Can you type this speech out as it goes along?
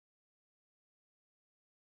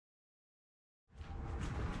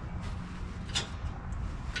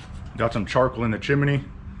Got some charcoal in the chimney,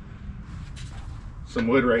 some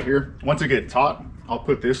wood right here. Once it gets hot, I'll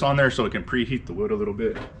put this on there so it can preheat the wood a little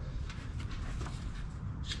bit.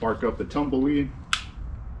 Spark up the tumbleweed.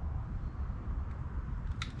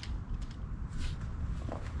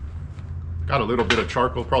 Got a little bit of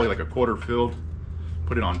charcoal, probably like a quarter filled.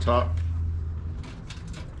 Put it on top.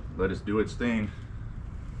 Let it do its thing.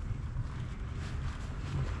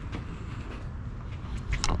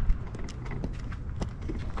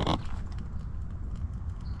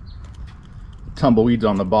 Tumbleweeds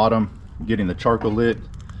on the bottom, getting the charcoal lit,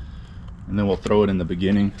 and then we'll throw it in the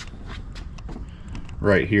beginning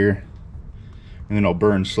right here, and then it'll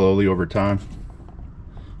burn slowly over time.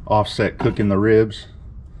 Offset cooking the ribs.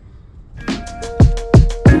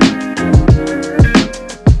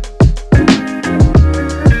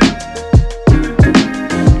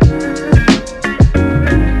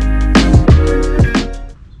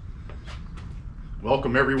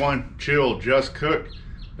 Welcome everyone, Chill Just Cook,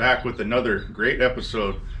 back with another great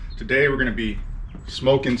episode. Today we're going to be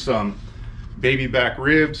smoking some baby back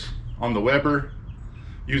ribs on the Weber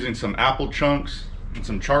using some apple chunks and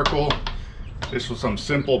some charcoal. This was some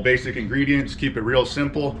simple basic ingredients. Keep it real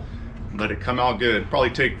simple, let it come out good. Probably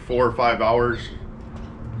take 4 or 5 hours.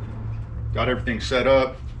 Got everything set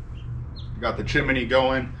up, got the chimney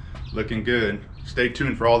going, looking good. Stay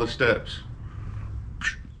tuned for all the steps.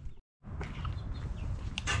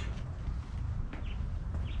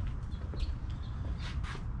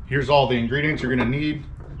 Here's all the ingredients you're gonna need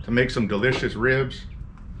to make some delicious ribs.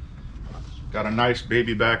 Got a nice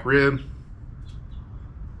baby back rib.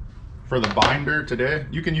 For the binder today,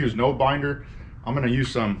 you can use no binder. I'm gonna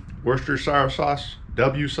use some Worcestershire sauce,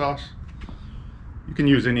 W sauce. You can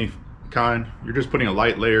use any kind. You're just putting a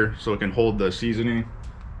light layer so it can hold the seasoning.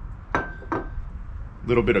 A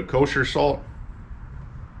little bit of kosher salt.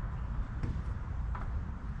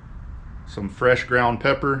 Some fresh ground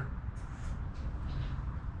pepper.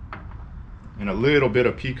 And a little bit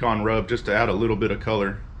of pecan rub just to add a little bit of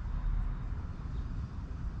color.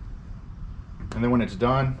 And then when it's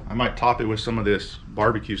done, I might top it with some of this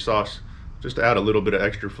barbecue sauce just to add a little bit of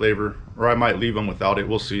extra flavor, or I might leave them without it.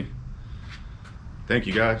 We'll see. Thank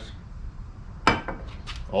you guys.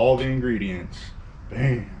 All the ingredients.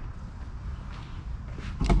 Bam.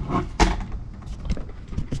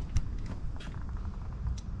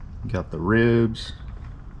 Got the ribs.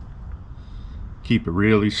 Keep it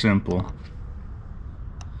really simple.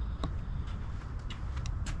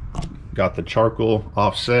 Got the charcoal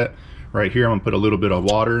offset right here. I'm gonna put a little bit of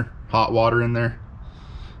water, hot water in there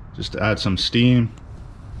just to add some steam.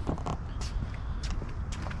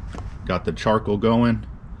 Got the charcoal going.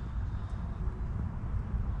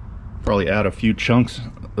 Probably add a few chunks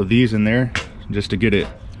of these in there just to get it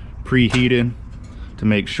preheated, to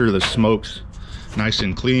make sure the smoke's nice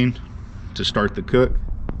and clean to start the cook.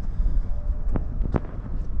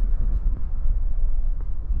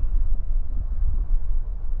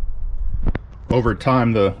 Over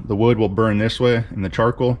time, the wood will burn this way in the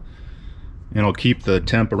charcoal, and it'll keep the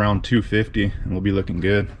temp around 250, and we'll be looking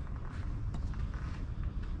good.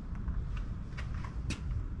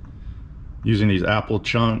 Using these apple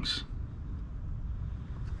chunks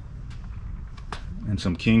and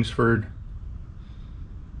some Kingsford.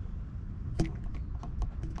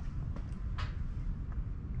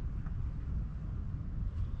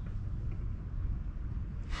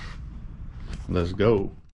 Let's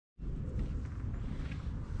go.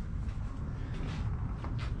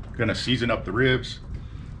 Gonna season up the ribs.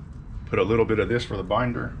 Put a little bit of this for the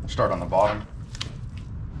binder. We'll start on the bottom.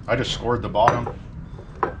 I just scored the bottom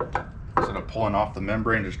instead of pulling off the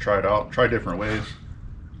membrane. Just try it out. Try different ways.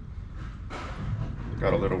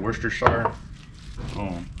 Got a little Worcestershire.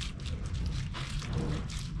 Boom.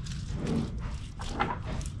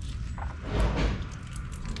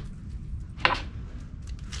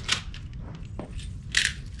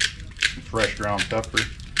 Fresh ground pepper.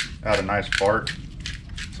 Add a nice bark.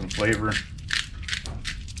 Some flavor.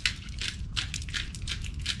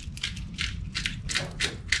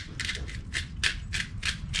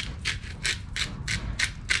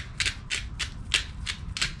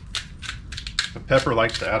 The pepper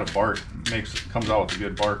likes to add a bark. Comes out with a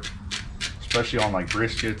good bark, especially on like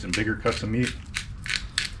briskets and bigger cuts of meat.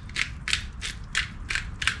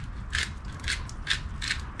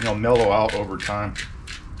 It'll mellow out over time.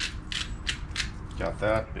 Got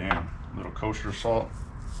that. Bam. Little kosher salt.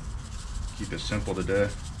 Keep it simple today.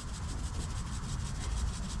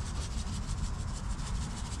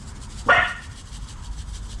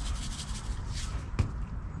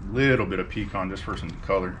 Little bit of pecan just for some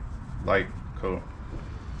color, light coat.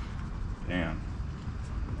 Damn.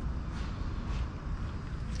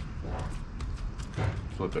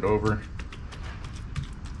 Flip it over.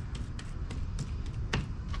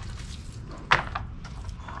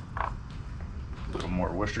 A little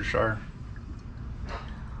more Worcestershire.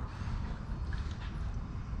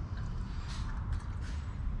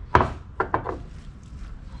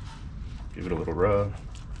 Give it a little rub.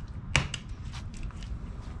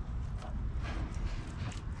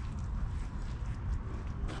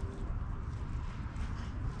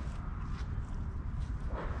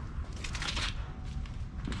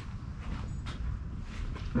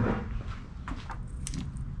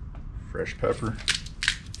 Fresh pepper.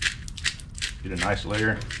 Get a nice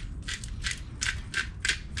layer.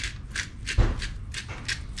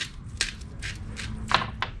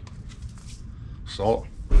 Salt.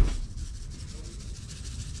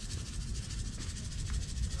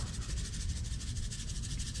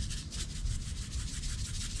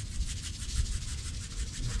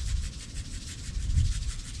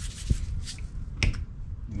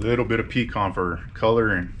 Little bit of pecan for color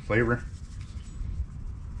and flavor.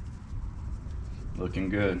 Looking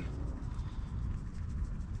good.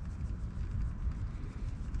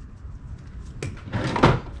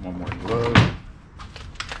 One more glove.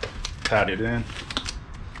 Pat it in.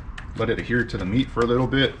 Let it adhere to the meat for a little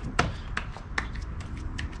bit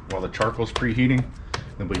while the charcoal's preheating.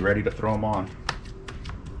 Then we'll be ready to throw them on.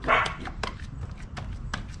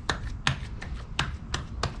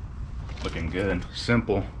 Looking good.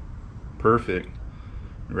 Simple. Perfect.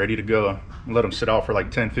 Ready to go. Let them sit out for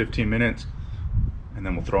like 10-15 minutes. And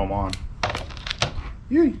then we'll throw them on.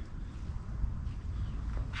 Yay!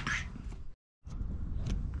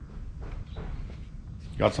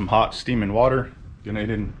 Got some hot steaming water.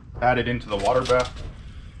 Gonna add it into the water bath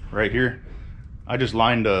right here. I just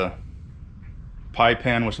lined a pie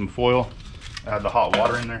pan with some foil. Add the hot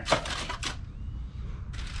water in there.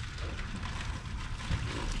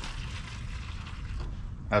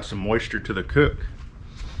 Add some moisture to the cook.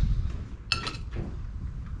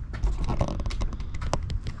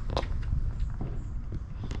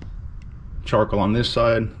 Charcoal on this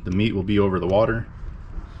side, the meat will be over the water.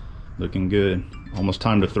 Looking good. Almost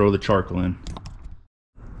time to throw the charcoal in.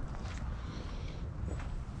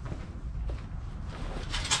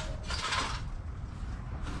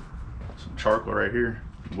 Some charcoal right here,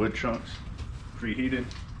 wood chunks, preheated.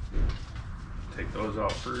 Take those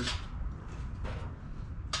out first.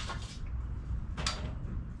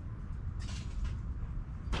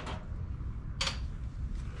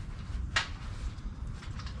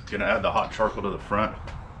 Gonna add the hot charcoal to the front.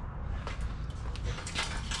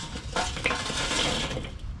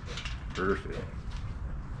 Perfect.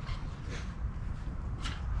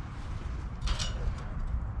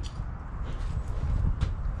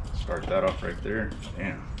 Start that off right there.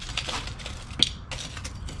 Damn.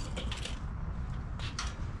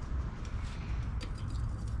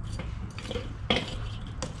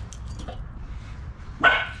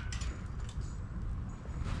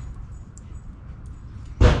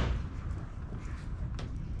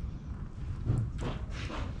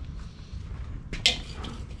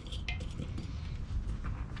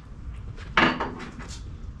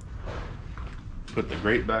 Put the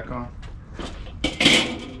grate back on.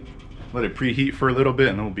 Let it preheat for a little bit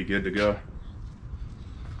and then we'll be good to go.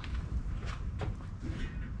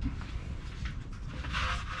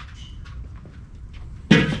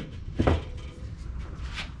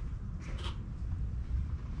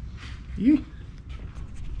 Yee.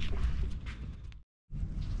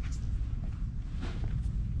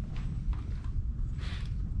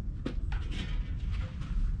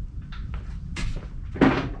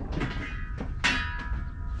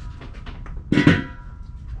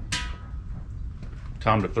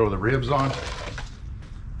 Time to throw the ribs on.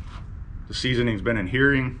 The seasoning's been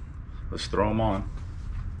adhering. Let's throw them on.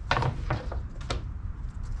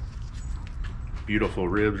 Beautiful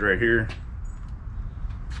ribs right here.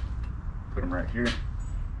 Put them right here.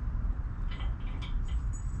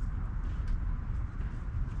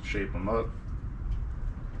 Shape them up.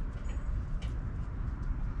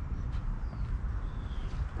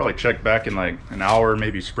 Probably check back in like an hour,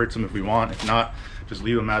 maybe spritz them if we want. If not, just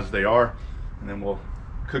leave them as they are. And then we'll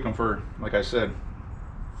cook them for, like I said,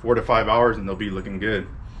 4 to 5 hours and they'll be looking good.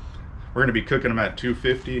 We're gonna be cooking them at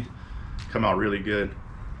 250. Come out really good.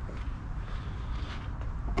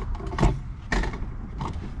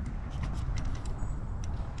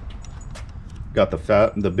 Got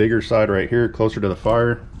the bigger side right here, closer to the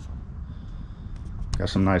fire. Got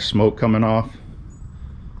some nice smoke coming off.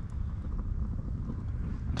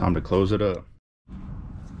 Time to close it up.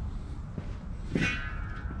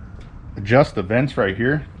 Adjust the vents right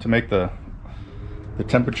here to make the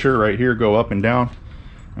temperature right here go up and down.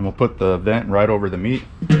 And And we'll put the vent right over the meat.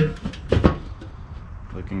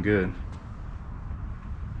 Looking good.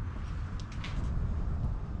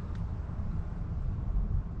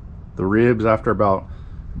 The ribs, after about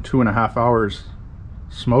 2.5 hours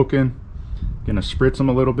smoking, gonna spritz them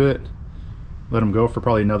a little bit, let them go for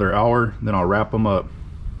probably another hour, then I'll wrap them up.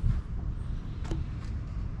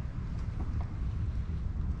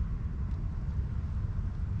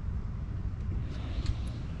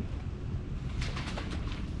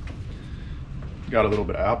 Got a little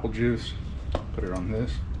bit of apple juice, put it on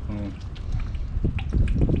this.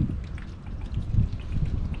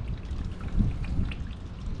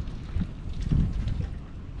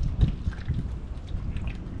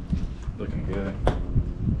 Looking good.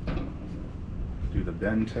 Do the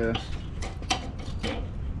bend test. Oh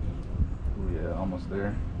yeah, almost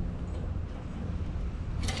there.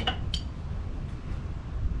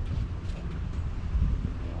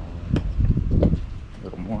 A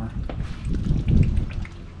little more.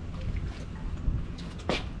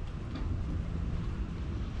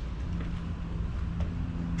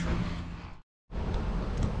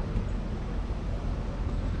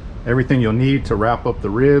 Everything you'll need to wrap up the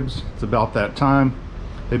ribs. It's about that time.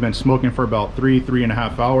 They've been smoking for about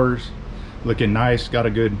 3.5 hours. Looking nice, got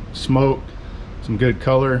a good smoke, some good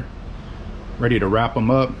color. Ready to wrap them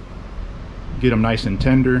up, get them nice and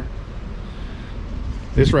tender.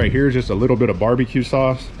 This right here is just a little bit of barbecue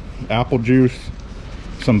sauce, apple juice,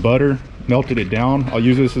 some butter, melted it down. I'll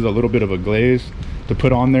use this as a little bit of a glaze to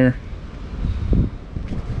put on there,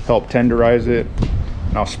 help tenderize it.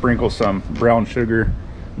 And I'll sprinkle some brown sugar,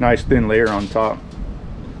 nice thin layer on top.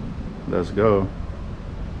 Let's go.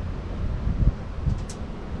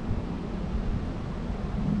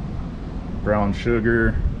 Brown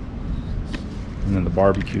sugar, and then the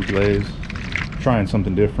barbecue glaze. Trying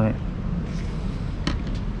something different.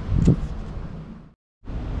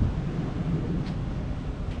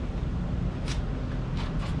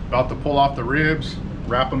 About to pull off the ribs,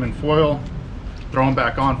 wrap them in foil, throw them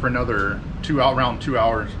back on for another around 2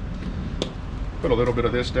 hours. Put a little bit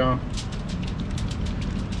of this down,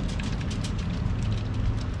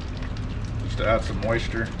 just to add some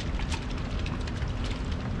moisture.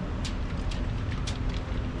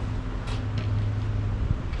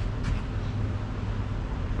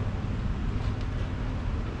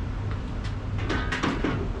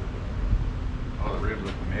 Oh, the ribs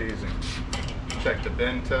look amazing. Check the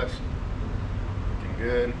bend test, looking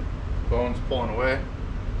good. Bones pulling away.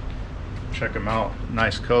 Check them out,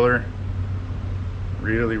 nice color.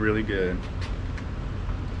 Really, really good.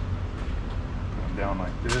 Going down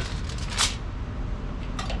like this.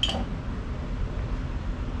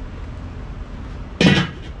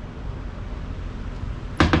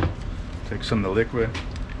 Take some of the liquid.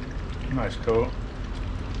 Nice coat.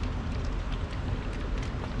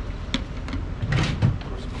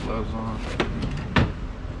 Put some gloves on.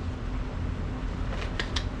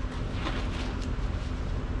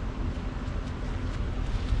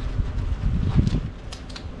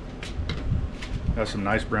 Got some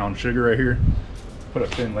nice brown sugar right here. Put a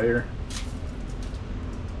thin layer.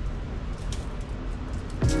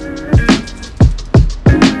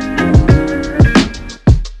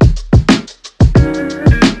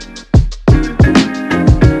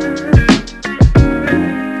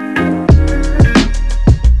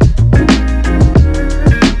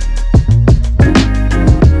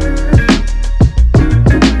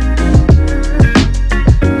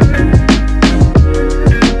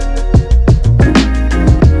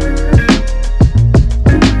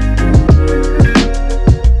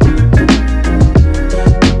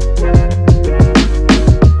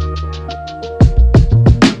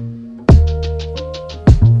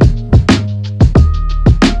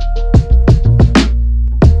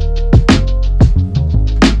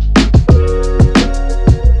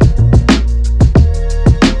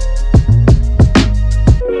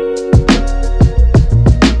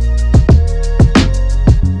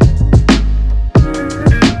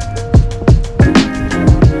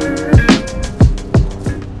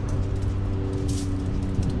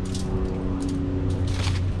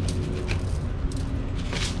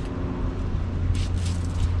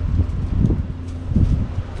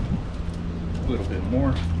 A little bit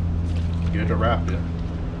more. Good to wrap it.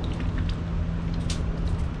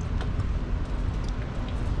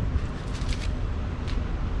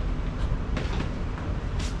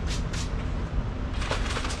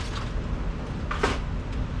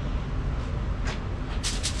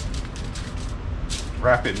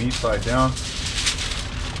 Wrap it meat side down,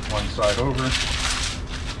 one side over.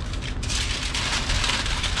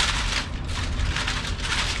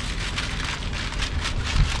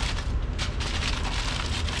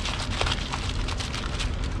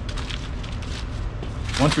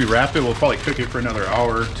 Once we wrap it, we'll probably cook it for another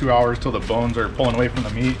hour, 2 hours, till the bones are pulling away from the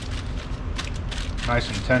meat. Nice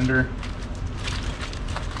and tender.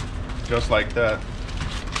 Just like that.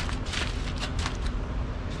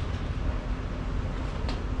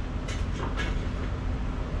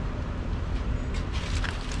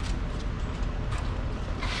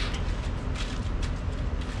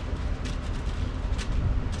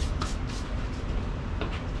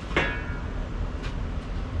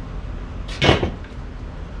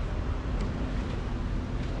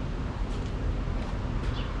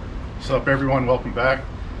 What's up, everyone? Welcome back.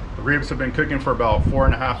 The ribs have been cooking for about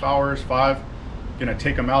 4.5 hours, 5. Gonna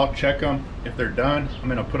take them out, check them. If they're done, I'm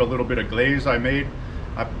gonna put a little bit of glaze I made.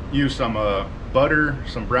 I used some butter,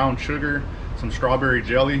 some brown sugar, some strawberry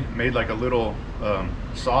jelly, made like a little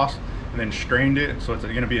sauce, and then strained it, so it's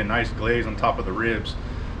gonna be a nice glaze on top of the ribs.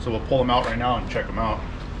 So we'll pull them out right now and check them out.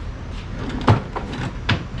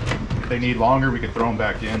 If they need longer, we could throw them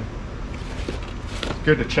back in. It's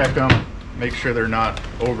good to check them, make sure they're not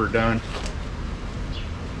overdone.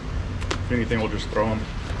 If anything, we'll just throw them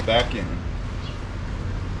back in.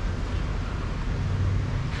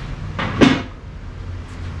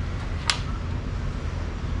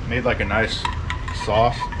 Made like a nice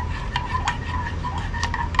sauce.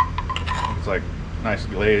 It's like nice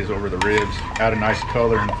glaze over the ribs. Add a nice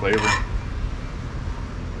color and flavor.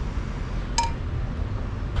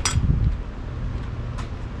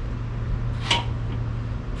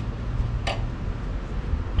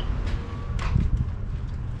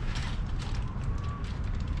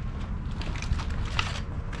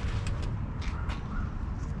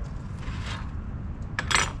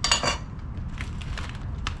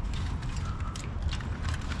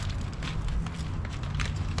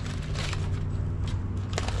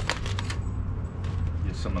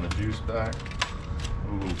 Some of the juice back.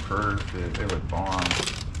 Ooh, perfect. They look bomb.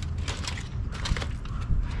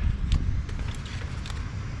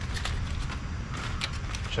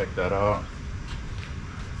 Check that out.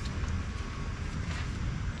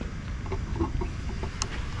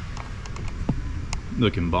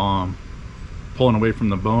 Looking bomb. Pulling away from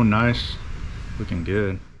the bone, nice. Looking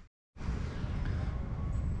good.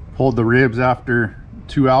 Pulled the ribs after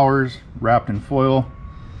 2 hours, wrapped in foil.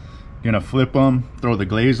 Gonna flip them, throw the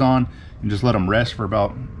glaze on, and just let them rest for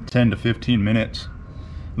about 10 to 15 minutes.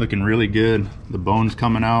 Looking really good. The bones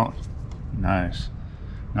coming out. Nice.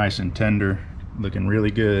 Nice and tender. Looking really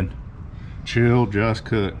good. Chill, just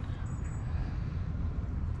cook.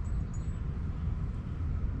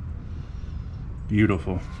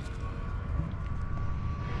 Beautiful.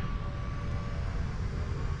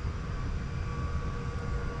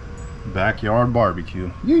 Backyard barbecue.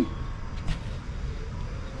 Yee.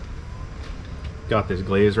 Got this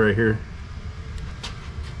glaze right here.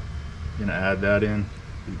 Gonna add that in.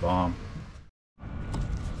 Be bomb.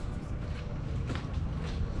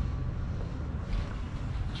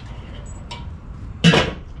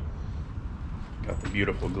 Got the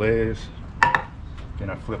beautiful glaze.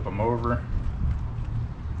 Gonna flip them over.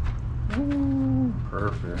 Ooh,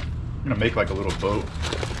 perfect. I'm gonna make like a little boat.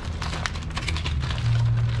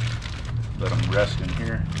 Let them rest in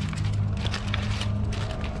here.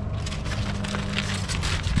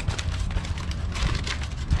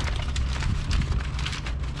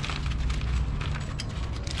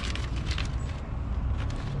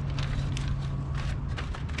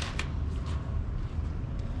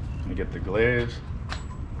 Get the glaze.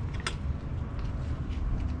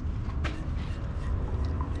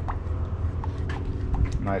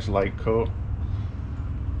 Nice light coat.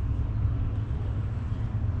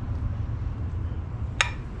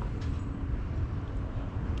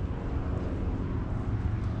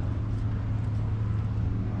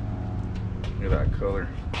 Look at that color.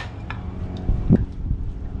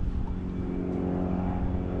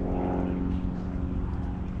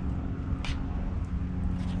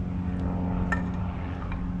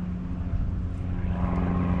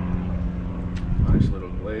 Nice little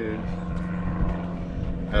glaze.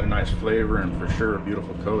 Had a nice flavor and for sure a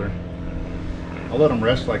beautiful color. I'll let them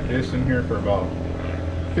rest like this in here for about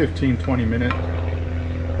 15-20 minutes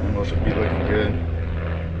and those should be looking good.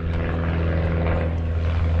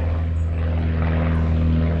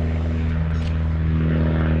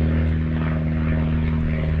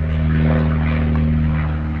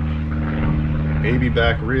 Baby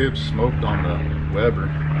back ribs smoked on the Weber.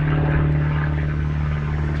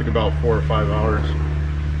 Took about 4 or 5 hours.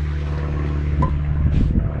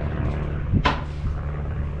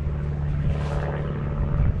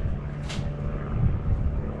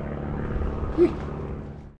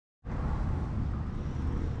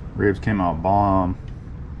 Ribs came out bomb.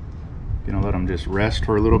 Gonna let them just rest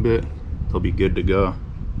for a little bit. They'll be good to go.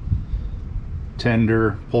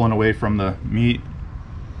 tender, pulling away from the meat.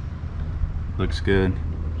 Looks good.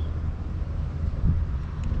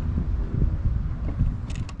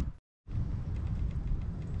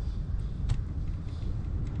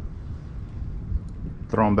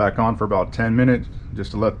 Throw them back on for about 10 minutes just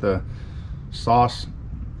to let the sauce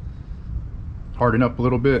harden up a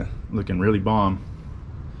little bit. Looking really bomb.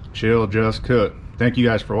 Chill, just cook. Thank you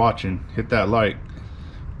guys for watching. Hit that like.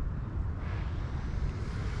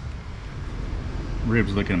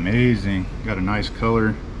 Ribs looking amazing. Got a nice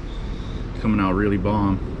color. Coming out really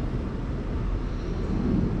bomb.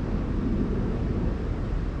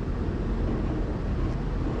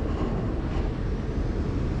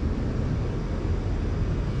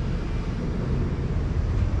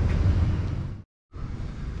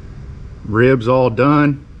 Ribs all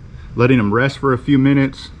done. Letting them rest for a few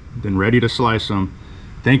minutes, then ready to slice them.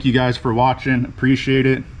 Thank you guys for watching. Appreciate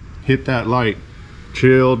it. Hit that like.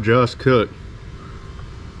 Chill, just cook.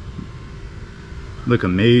 Look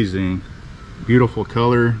amazing. Beautiful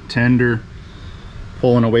color, tender,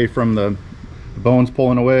 pulling away from the bones,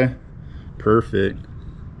 pulling away. Perfect.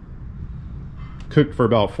 Cooked for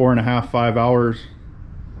about 4.5 to 5 hours.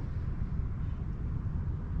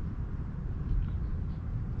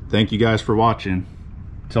 Thank you guys for watching.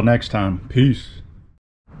 Till next time, peace.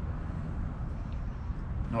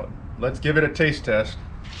 Let's give it a taste test.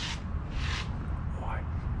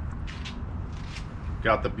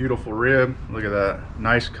 Got the beautiful rib. Look at that,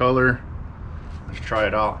 nice color. Let's try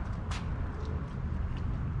it out.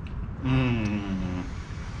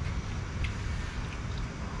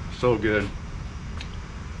 So good.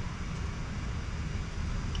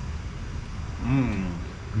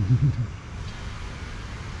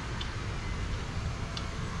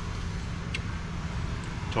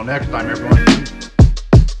 Till next time, everyone.